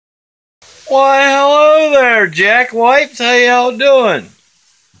Why, hello there, Jack Wipes. How y'all doing?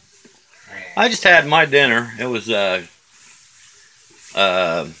 I just had my dinner. It was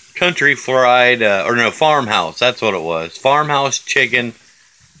country fried, or no, farmhouse. That's what it was. Farmhouse chicken,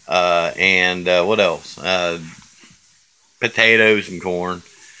 and what else? Potatoes and corn.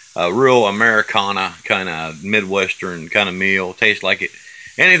 Real Americana kind of Midwestern kind of meal. Tastes like it.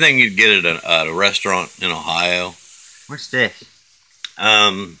 Anything you'd get at a restaurant in Ohio. What's this?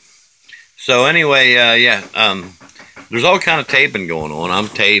 So anyway, there's all kind of taping going on. I'm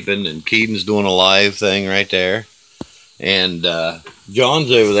taping, and Keaton's doing a live thing right there, and John's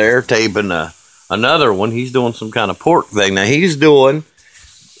over there taping another one. He's doing some kind of pork thing. Now he's doing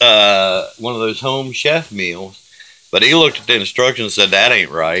one of those home chef meals, but he looked at the instructions and said that ain't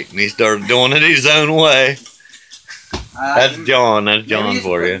right, and he started doing it his own way. That's John. That's John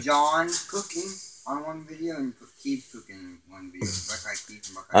for you. John cooking on one video and Keith cooking one video.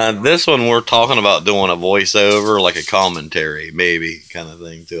 This one we're talking about doing a voiceover, like a commentary, maybe kind of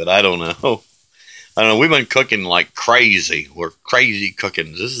thing to it. I don't know. I don't know. We've been cooking like crazy. We're crazy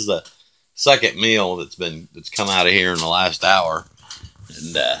cooking. This is the second meal that's come out of here in the last hour,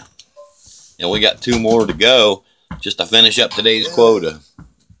 and we got 2 more to go just to finish up today's quota.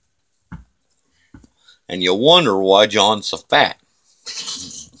 And you wonder why John's so fat.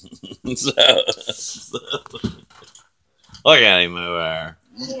 so, look at him over there.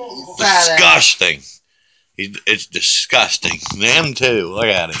 Disgusting. It's disgusting. Them too. Look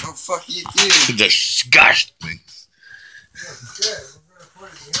at him. Oh, fuck you too. Disgusting.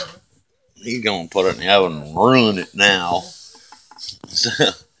 He's gonna put it in the oven and ruin it now.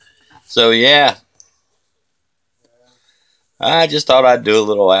 So yeah. I just thought I'd do a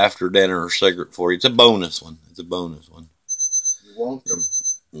little after dinner cigarette for you. It's a bonus one. It's a bonus one. You're welcome.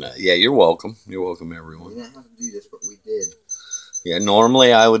 Yeah, you're welcome. You're welcome, everyone. We didn't have to do this, but we did. Yeah,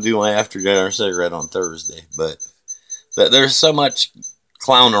 normally I would do my after dinner cigarette on Thursday, but there's so much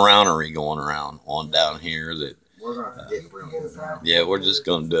clown aroundery going around on down here that we're gonna get real good now. Yeah, we're just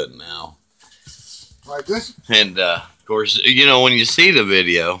gonna do it now. Like this? And of course, you know, when you see the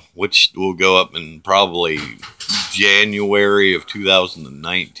video, which will go up in probably January of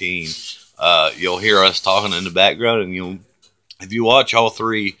 2019, you'll hear us talking in the background, and if you watch all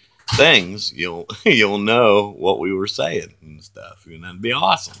 3 things, you'll know what we were saying and stuff, and that'd be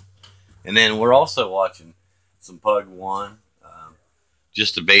awesome. And then we're also watching some Pug 1,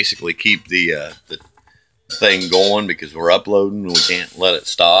 just to basically keep the thing going, because we're uploading and we can't let it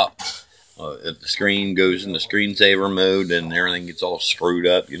stop. If the screen goes into screensaver mode, and everything gets all screwed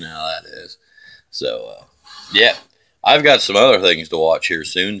up, you know how that is. So yeah, I've got some other things to watch here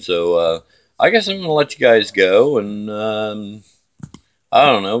soon, so I guess I'm gonna let you guys go, and I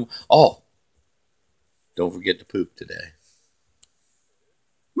don't know. Oh, don't forget to poop today.